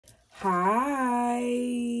Hi,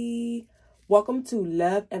 welcome to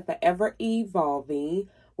Love and Forever Evolving,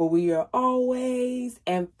 where we are always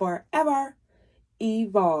and forever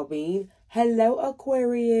evolving. Hello,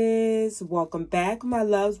 Aquarius. Welcome back, my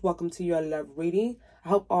loves. Welcome to your love reading. I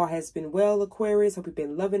hope all has been well, Aquarius. Hope you've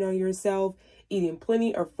been loving on yourself, eating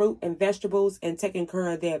plenty of fruit and vegetables, and taking care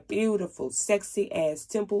of that beautiful, sexy ass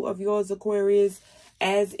temple of yours, Aquarius,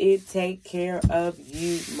 as it take care of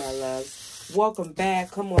you, my loves. Welcome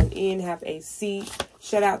back. Come on in. Have a seat.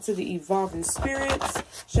 Shout out to the evolving spirits.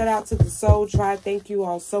 Shout out to the soul tribe. Thank you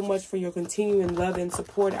all so much for your continuing love and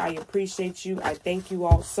support. I appreciate you. I thank you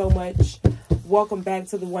all so much. Welcome back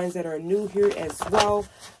to the ones that are new here as well.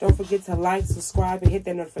 Don't forget to like, subscribe, and hit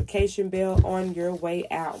that notification bell on your way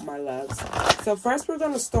out, my loves. So first, we're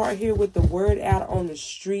going to start here with the word out on the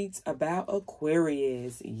streets about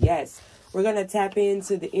Aquarius. Yes. We're going to tap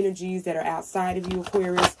into the energies that are outside of you,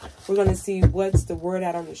 Aquarius. We're going to see what's the word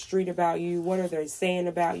out on the street about you. What are they saying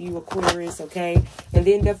about you, Aquarius, okay? And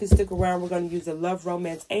then definitely stick around. We're going to use the Love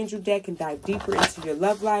Romance Angel deck and dive deeper into your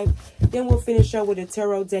love life. Then we'll finish up with a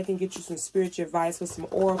tarot deck and get you some spiritual advice with some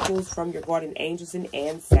oracles from your guardian angels and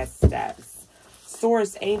ancestors.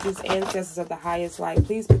 Source, angels, ancestors of the highest light,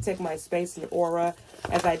 please protect my space and aura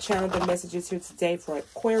as I channel the messages here today for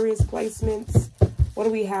Aquarius placements. What do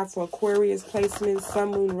we have for Aquarius placements?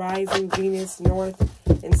 Sun, Moon, Rising, Venus, North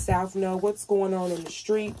and South Node. What's going on in the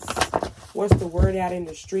streets? What's the word out in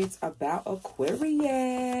the streets about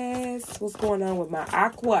Aquarius? What's going on with my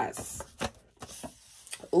Aquas?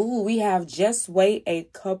 Ooh, we have just wait a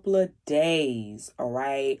couple of days, all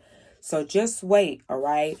right? So just wait, all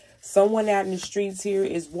right? Someone out in the streets here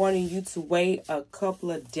is wanting you to wait a couple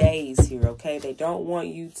of days here, okay? They don't want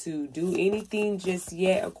you to do anything just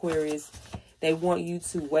yet, Aquarius. They want you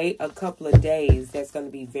to wait a couple of days. That's going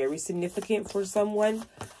to be very significant for someone,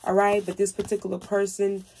 all right? But this particular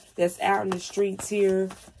person that's out in the streets here,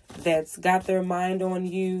 that's got their mind on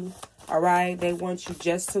you, all right? They want you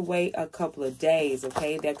just to wait a couple of days,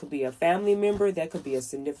 okay? That could be a family member. That could be a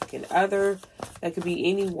significant other. That could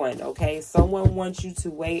be anyone, okay? Someone wants you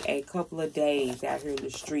to wait a couple of days out here in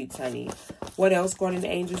the streets, honey. What else, guardian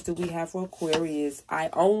angels, do we have for Aquarius?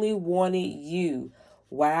 I only wanted you.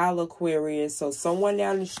 Wow, Aquarius. So someone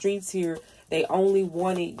down the streets here, they only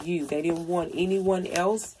wanted you. They didn't want anyone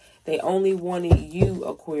else. They only wanted you,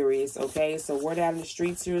 Aquarius, okay? So we're down the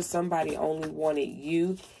streets here. Somebody only wanted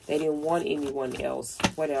you. They didn't want anyone else.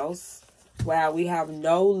 What else? Wow, we have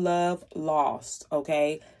no love lost,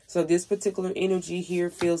 okay? So this particular energy here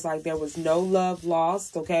feels like there was no love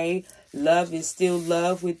lost, okay? Love is still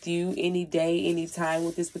love with you any day, any time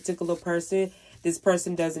with this particular person. This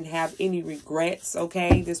person doesn't have any regrets,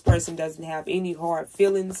 okay? This person doesn't have any hard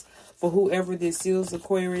feelings for whoever this is,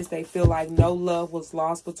 Aquarius. They feel like no love was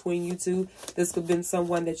lost between you two. This could have been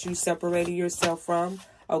someone that you separated yourself from,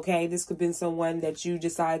 okay? This could have been someone that you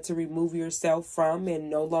decided to remove yourself from and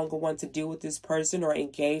no longer want to deal with this person or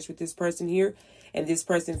engage with this person here. And this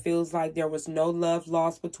person feels like there was no love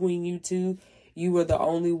lost between you two. You were the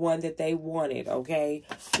only one that they wanted, okay?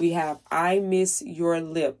 We have, I miss your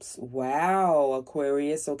lips. Wow,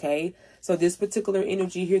 Aquarius, okay? So this particular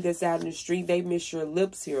energy here that's out in the street, they miss your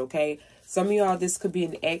lips here, okay? Some of y'all, this could be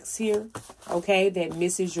an ex here, okay, that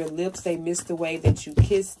misses your lips. They miss the way that you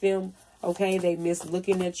kiss them, okay? They miss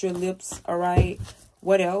looking at your lips, all right?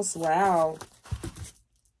 What else? Wow.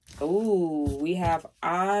 Ooh, we have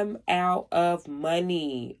I'm out of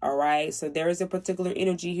money, all right? So there is a particular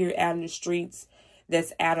energy here out in the streets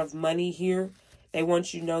that's out of money here. They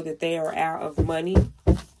want you to know that they are out of money.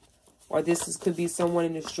 Or could be someone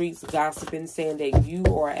in the streets gossiping, saying that you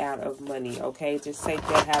are out of money, okay? Just take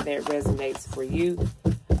that how that resonates for you,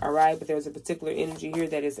 all right? But there's a particular energy here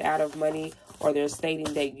that is out of money, or they're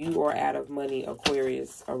stating that you are out of money,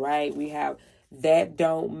 Aquarius, all right? We have that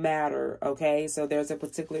don't matter, okay? So there's a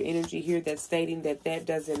particular energy here that's stating that that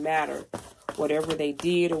doesn't matter. Whatever they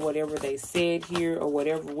did or whatever they said here or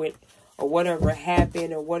whatever went or whatever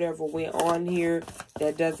happened or whatever went on here,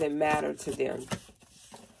 that doesn't matter to them.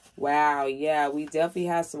 Wow, yeah, we definitely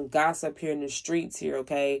have some gossip here in the streets here,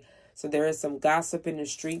 okay? So there is some gossip in the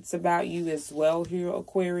streets about you as well here,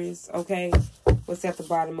 Aquarius, okay? What's at the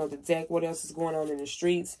bottom of the deck? What else is going on in the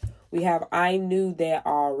streets? We have, I knew that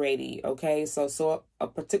already, okay? So a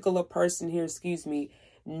particular person here,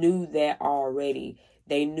 knew that already.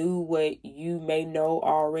 They knew what you may know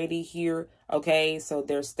already here, okay? So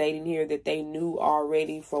they're stating here that they knew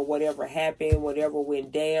already for whatever happened, whatever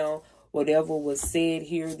went down, whatever was said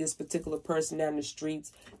here, this particular person down the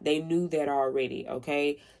streets, they knew that already,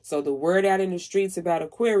 okay? So the word out in the streets about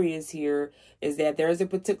Aquarius here is that there's a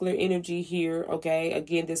particular energy here, okay?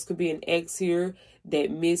 Again, this could be an ex here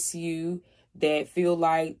that miss you, that feel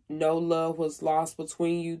like no love was lost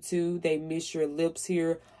between you two. They miss your lips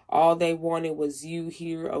here. All they wanted was you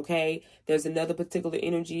here, okay? There's another particular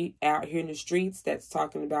energy out here in the streets that's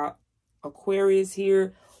talking about Aquarius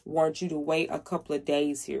here. Want you to wait a couple of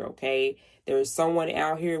days here, okay? There is someone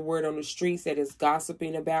out here, word on the streets, that is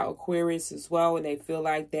gossiping about Aquarius as well, and they feel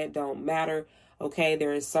like that don't matter, okay?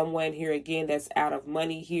 There is someone here, again, that's out of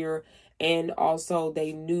money here, and also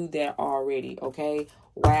they knew that already, okay?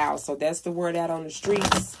 Wow, so that's the word out on the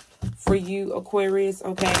streets for you, Aquarius,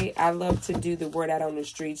 okay? I love to do the word out on the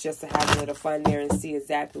streets just to have a little fun there and see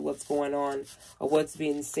exactly what's going on or what's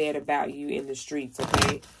being said about you in the streets,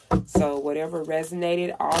 okay? So whatever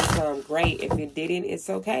resonated, awesome, great. If it didn't, it's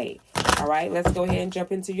okay. All right, let's go ahead and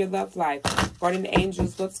jump into your love life. Guardian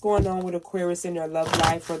angels, what's going on with Aquarius in their love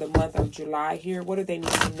life for the month of July here? What do they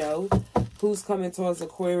need to know? Who's coming towards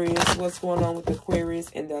Aquarius? What's going on with Aquarius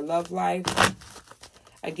in their love life?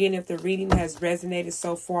 Again, if the reading has resonated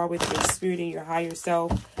so far with your spirit and your higher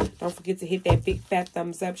self, don't forget to hit that big fat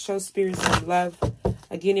thumbs up. Show spirit some love.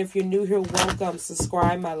 Again, if you're new here, welcome.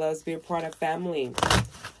 Subscribe, my loves. Be a part of family.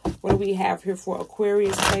 What do we have here for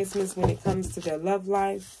Aquarius placements when it comes to their love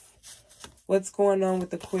life? What's going on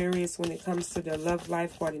with Aquarius when it comes to their love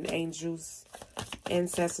life? Guardian angels,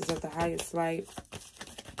 ancestors of the highest light.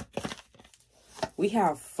 We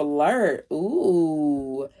have flirt.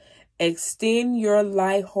 Ooh. Extend your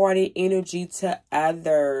lighthearted energy to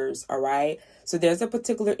others, all right? So there's a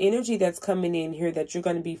particular energy that's coming in here that you're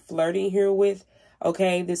going to be flirting here with,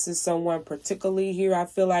 okay? This is someone particularly here. I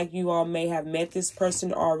feel like you all may have met this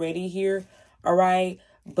person already here, all right?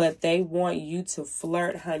 But they want you to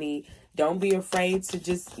flirt, honey. Don't be afraid to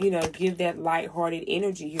just, you know, give that lighthearted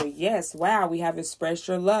energy here. Yes, wow, we have expressed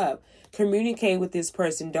your love. Communicate with this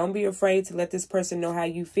person. Don't be afraid to let this person know how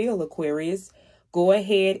you feel, Aquarius. Go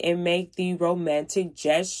ahead and make the romantic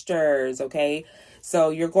gestures, okay? So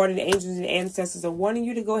your guardian angels and ancestors are wanting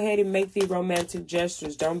you to go ahead and make the romantic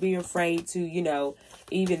gestures. Don't be afraid to, you know,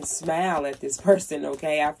 even smile at this person,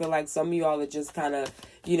 okay? I feel like some of y'all are just kind of,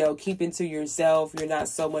 you know, keeping to yourself. You're not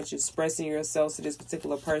so much expressing yourself to this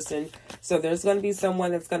particular person. So there's going to be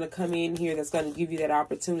someone that's going to come in here that's going to give you that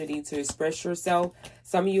opportunity to express yourself.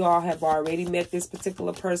 Some of you all have already met this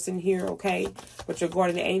particular person here, okay? But your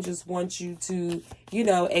guardian angels want you to, you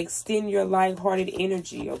know, extend your lighthearted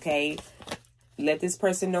energy, okay? Let this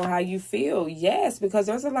person know how you feel. Yes, because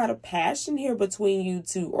there's a lot of passion here between you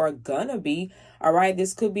two, or gonna be. All right,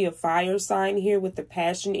 this could be a fire sign here with the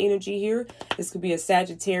passion energy here. This could be a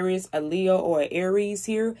Sagittarius, a Leo, or an Aries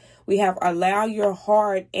here. We have allow your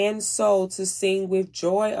heart and soul to sing with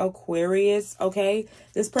joy, Aquarius, okay?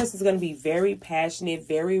 This person is going to be very passionate,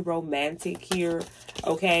 very romantic here,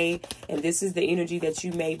 okay? And this is the energy that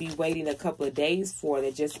you may be waiting a couple of days for,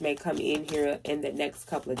 that just may come in here in the next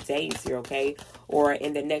couple of days here, okay? Or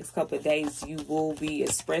in the next couple of days, you will be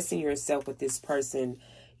expressing yourself with this person.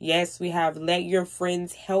 Yes, we have let your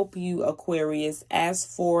friends help you, Aquarius. Ask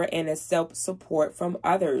for and accept support from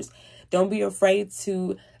others. Don't be afraid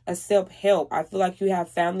to accept help. I feel like you have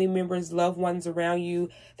family members, loved ones around you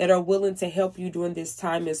that are willing to help you during this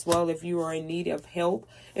time as well. If you are in need of help,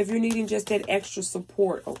 if you're needing just that extra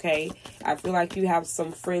support, okay? I feel like you have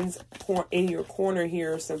some friends in your corner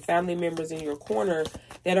here, some family members in your corner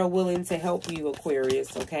that are willing to help you,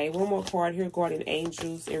 Aquarius, okay? One more card here, guardian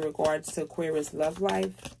angels in regards to Aquarius love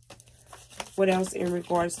life. What else in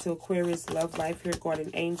regards to Aquarius love life here,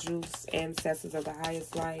 guardian angels, ancestors of the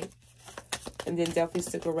highest light? And then definitely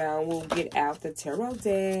stick around. We'll get out the tarot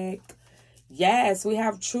deck. Yes, we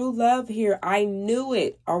have true love here. I knew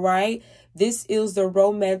it. All right. This is the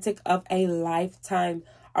romantic of a lifetime.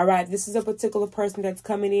 All right. This is a particular person that's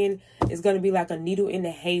coming in. It's going to be like a needle in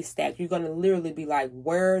a haystack. You're going to literally be like,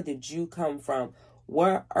 where did you come from?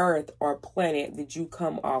 What earth or planet did you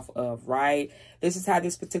come off of, right? This is how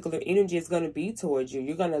this particular energy is going to be towards you.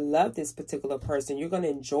 You're going to love this particular person. You're going to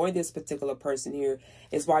enjoy this particular person here.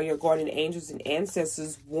 It's why your guardian angels and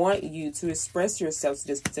ancestors want you to express yourself to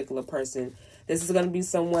this particular person. This is going to be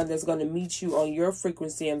someone that's going to meet you on your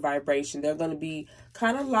frequency and vibration. They're going to be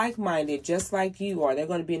kind of like-minded, just like you are. They're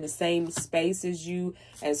going to be in the same space as you,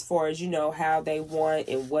 as far as, you know, how they want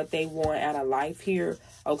and what they want out of life here.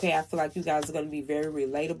 Okay, I feel like you guys are going to be very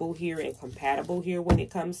relatable here and compatible here when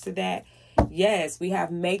it comes to that. Yes, we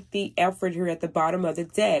have make the effort here at the bottom of the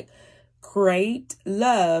deck. Great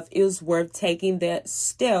love is worth taking the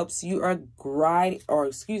steps you are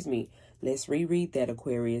Let's reread that,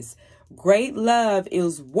 Aquarius. Great love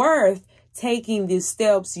is worth taking the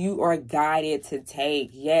steps you are guided to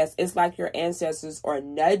take. Yes, it's like your ancestors are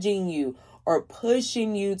nudging you or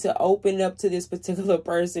pushing you to open up to this particular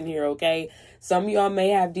person here, okay? Some of y'all may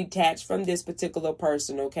have detached from this particular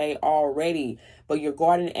person, okay, already. But your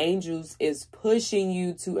guardian angels is pushing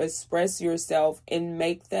you to express yourself and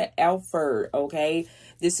make the effort, okay?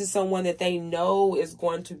 This is someone that they know is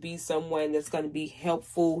going to be someone that's going to be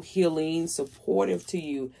helpful, healing, supportive to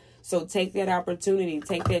you. So take that opportunity,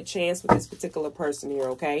 take that chance with this particular person here,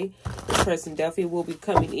 okay? This person definitely will be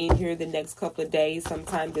coming in here the next couple of days,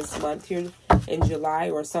 sometime this month here in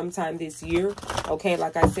July or sometime this year, okay?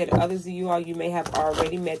 Like I said, others of you all, you may have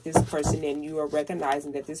already met this person and you are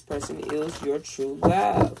recognizing that this person is your true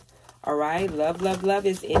love, all right? Love, love, love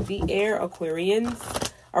is in the air, Aquarians.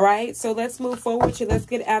 All right, so let's move forward here. Let's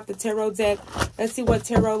get out the tarot deck. Let's see what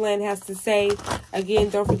Tarot Land has to say. Again,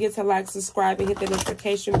 don't forget to like, subscribe, and hit the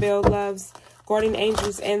notification bell, loves. Guardian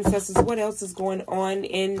angels, ancestors, what else is going on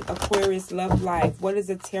in Aquarius love life? What does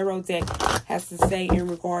the tarot deck has to say in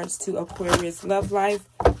regards to Aquarius love life?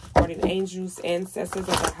 Guardian angels, ancestors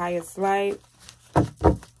of the highest light.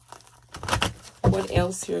 What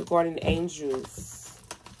else here, guardian angels?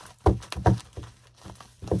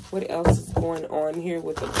 What else is going on here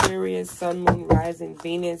with Aquarius, Sun, Moon, Rising,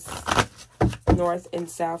 Venus, North and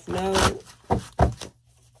South Node?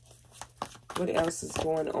 What else is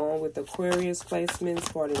going on with Aquarius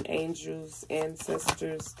placements, guardian angels,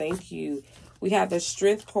 ancestors? Thank you. We have the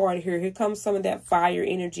Strength card here. Here comes some of that fire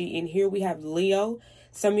energy. In here we have Leo.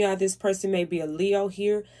 Some of y'all, this person may be a Leo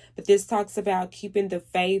here, but this talks about keeping the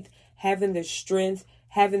faith, having the strength,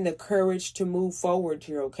 having the courage to move forward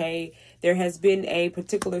here, okay? There has been a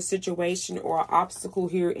particular situation or obstacle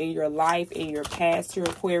here in your life, in your past here,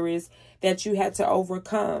 Aquarius, that you had to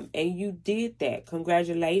overcome, and you did that.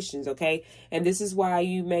 Congratulations, okay? And this is why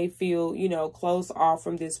you may feel, you know, closed off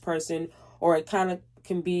from this person, or it kind of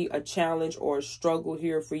can be a challenge or a struggle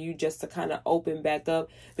here for you just to kind of open back up,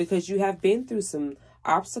 because you have been through some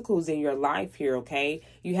obstacles in your life here, okay?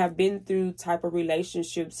 You have been through type of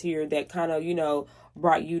relationships here that kind of, you know,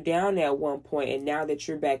 brought you down at one point, and now that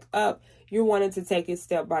you're back up, you're wanting to take it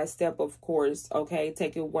step by step, of course, okay?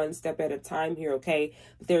 Take it one step at a time here, okay?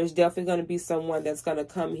 But there's definitely going to be someone that's going to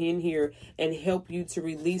come in here and help you to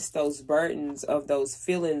release those burdens of those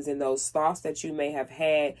feelings and those thoughts that you may have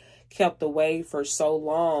had kept away for so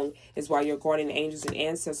long, is why your guardian angels and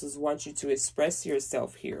ancestors want you to express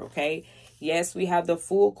yourself here, okay? Yes, we have the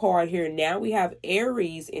Fool card here. Now we have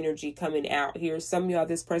Aries energy coming out here. Some of y'all,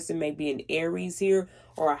 this person may be an Aries here,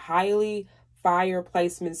 or a highly fire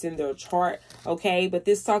placements in their chart, okay? But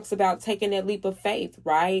this talks about taking that leap of faith,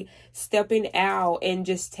 right? Stepping out and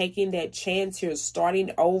just taking that chance here,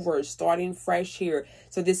 starting over, starting fresh here.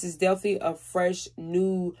 So this is definitely a fresh,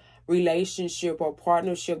 new relationship or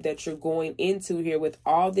partnership that you're going into here with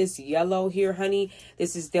all this yellow here, honey.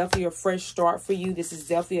 This is definitely a fresh start for you. This is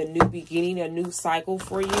definitely a new beginning, a new cycle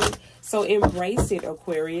for you. So embrace it,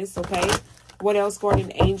 Aquarius, okay? What else,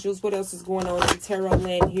 guardian angels? What else is going on in Tarot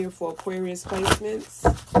Land here for Aquarius placements?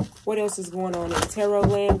 What else is going on in Tarot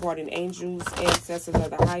Land? Guardian angels, ancestors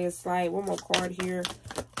of the highest light. One more card here.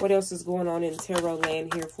 What else is going on in Tarot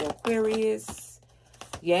Land here for Aquarius?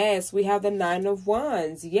 Yes, we have the Nine of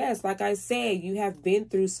Wands. Yes, like I said, you have been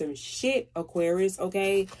through some shit, Aquarius,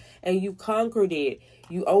 okay? And you conquered it.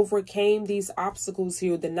 You overcame these obstacles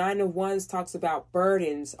here. The Nine of Wands talks about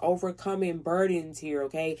burdens, overcoming burdens here,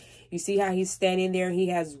 okay? You see how he's standing there? He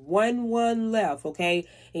has one left, okay?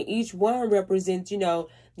 And each one represents, you know,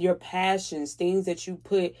 your passions, things that you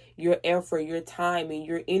put your effort, your time, and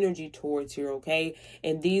your energy towards here, okay?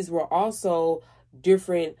 And these were also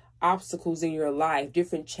different obstacles in your life,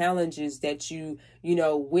 different challenges that you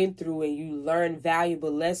know, went through, and you learned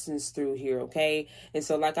valuable lessons through here, okay? And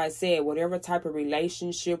so, like I said, whatever type of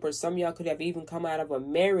relationship, or some of y'all could have even come out of a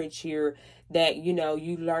marriage here that, you know,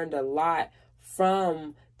 you learned a lot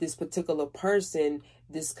from this particular person,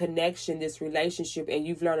 this connection, this relationship, and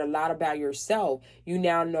you've learned a lot about yourself. You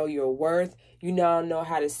now know your worth. You now know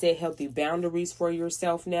how to set healthy boundaries for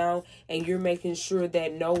yourself now, and you're making sure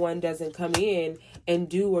that no one doesn't come in and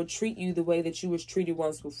do or treat you the way that you was treated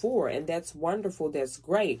once before. And that's wonderful. That's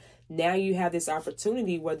great. Now you have this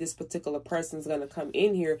opportunity where this particular person is going to come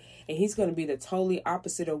in here, and he's going to be the totally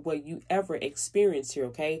opposite of what you ever experienced here,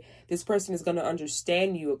 okay? This person is going to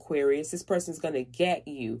understand you, Aquarius. This person is going to get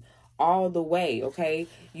you all the way, okay?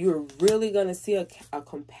 You're really going to see a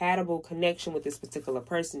compatible connection with this particular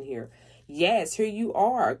person here. Yes, here you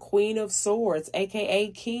are, Queen of Swords, aka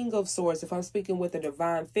King of Swords, if I'm speaking with a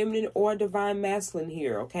divine feminine or a divine masculine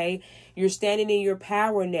here, okay? You're standing in your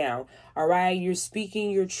power now, all right? You're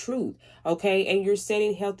speaking your truth, okay? And you're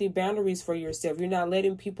setting healthy boundaries for yourself. You're not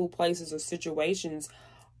letting people, places, or situations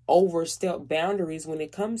overstep boundaries when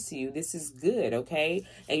it comes to you. This is good, okay?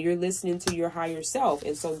 And you're listening to your higher self.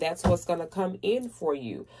 And so that's what's going to come in for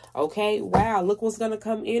you, okay? Wow, look what's going to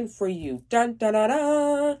come in for you. Dun, dun, dun,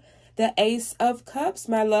 dun. The Ace of Cups,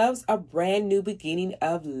 my loves, a brand new beginning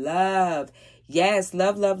of love. Yes,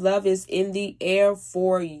 love, love, love is in the air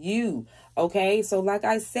for you. Okay, so like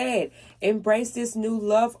I said, embrace this new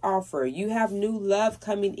love offer. You have new love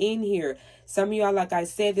coming in here. Some of y'all, like I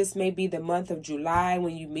said, this may be the month of July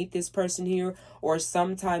when you meet this person here, or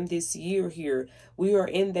sometime this year here. We are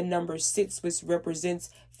in the number 6, which represents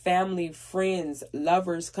family, friends,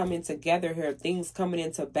 lovers coming together here, things coming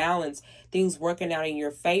into balance, things working out in your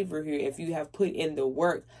favor here. If you have put in the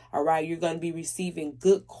work, all right, you're going to be receiving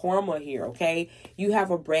good karma here, okay? You have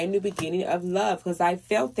a brand new beginning of love, because I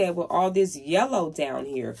felt that with all this yellow down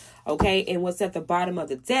here, okay? And what's at the bottom of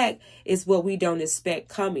the deck is what we don't expect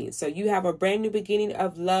coming. So you have a brand new beginning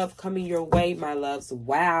of love coming your way, my loves.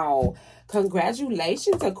 Wow.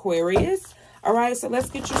 Congratulations, Aquarius. All right, so let's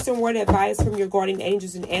get you some word advice from your guardian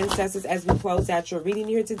angels and ancestors as we close out your reading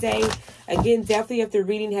here today. Again, definitely if the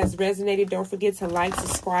reading has resonated, don't forget to like,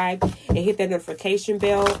 subscribe, and hit that notification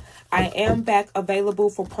bell. I am back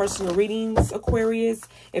available for personal readings, Aquarius.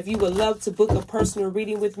 If you would love to book a personal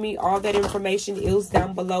reading with me, all that information is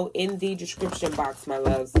down below in the description box, my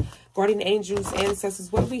loves. Guardian angels,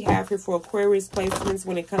 ancestors, what do we have here for Aquarius placements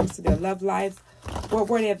when it comes to their love life? What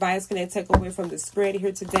word of advice can they take away from the spread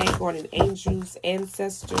here today? Guardian angels,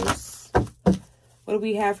 ancestors. What do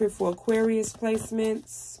we have here for Aquarius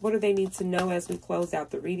placements? What do they need to know as we close out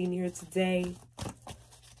the reading here today?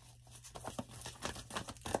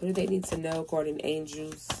 What do they need to know, guardian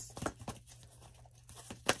angels?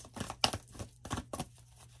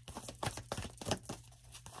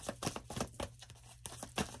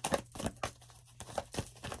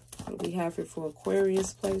 What do we have here for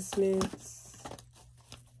Aquarius placements?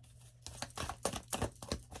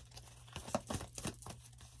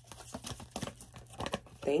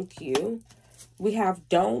 Thank you. We have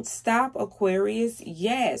don't stop, Aquarius.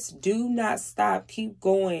 Yes, do not stop. Keep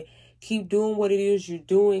going. Keep doing what it is you're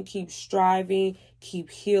doing. Keep striving. Keep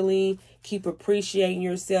healing. Keep appreciating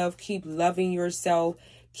yourself. Keep loving yourself.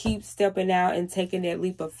 Keep stepping out and taking that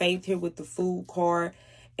leap of faith here with the Fool card.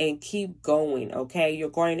 And keep going, okay? Your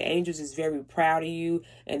guardian angels is very proud of you.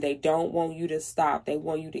 And they don't want you to stop. They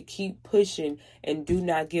want you to keep pushing and do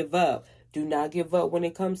not give up. Do not give up when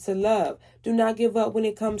it comes to love. Do not give up when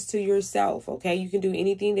it comes to yourself, okay? You can do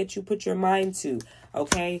anything that you put your mind to,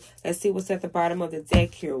 okay? Let's see what's at the bottom of the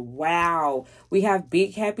deck here. Wow. We have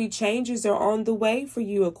big happy changes are on the way for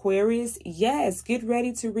you, Aquarius. Yes, get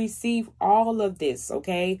ready to receive all of this,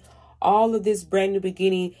 okay? All of this brand new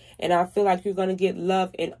beginning. And I feel like you're going to get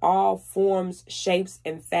love in all forms, shapes,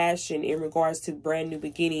 and fashion in regards to brand new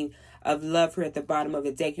beginning of love here at the bottom of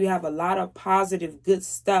the deck. You have a lot of positive, good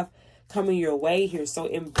stuff coming your way here, so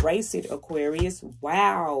embrace it, Aquarius.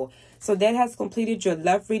 Wow. So that has completed your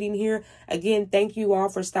love reading here. Again, thank you all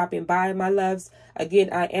for stopping by, my loves. Again,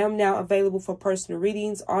 I am now available for personal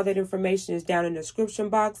readings. All that information is down in the description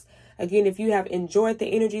box. Again, if you have enjoyed the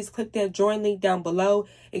energies, click that join link down below.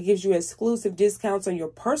 It gives you exclusive discounts on your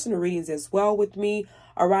personal readings as well with me.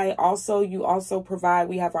 All right. Also, you also provide,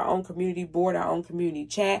 we have our own community board, our own community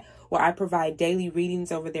chat, where I provide daily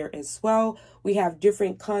readings over there as well. We have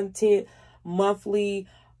different content, monthly,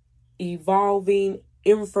 evolving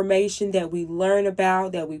information that we learn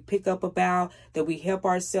about, that we pick up about, that we help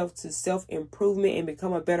ourselves to self-improvement and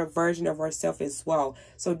become a better version of ourselves as well.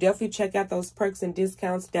 So definitely check out those perks and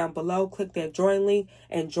discounts down below. Click that join link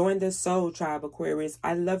and join the Soul Tribe, Aquarius.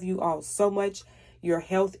 I love you all so much. Your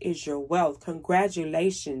health is your wealth.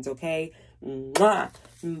 Congratulations, okay? Mwah.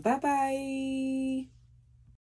 Bye-bye.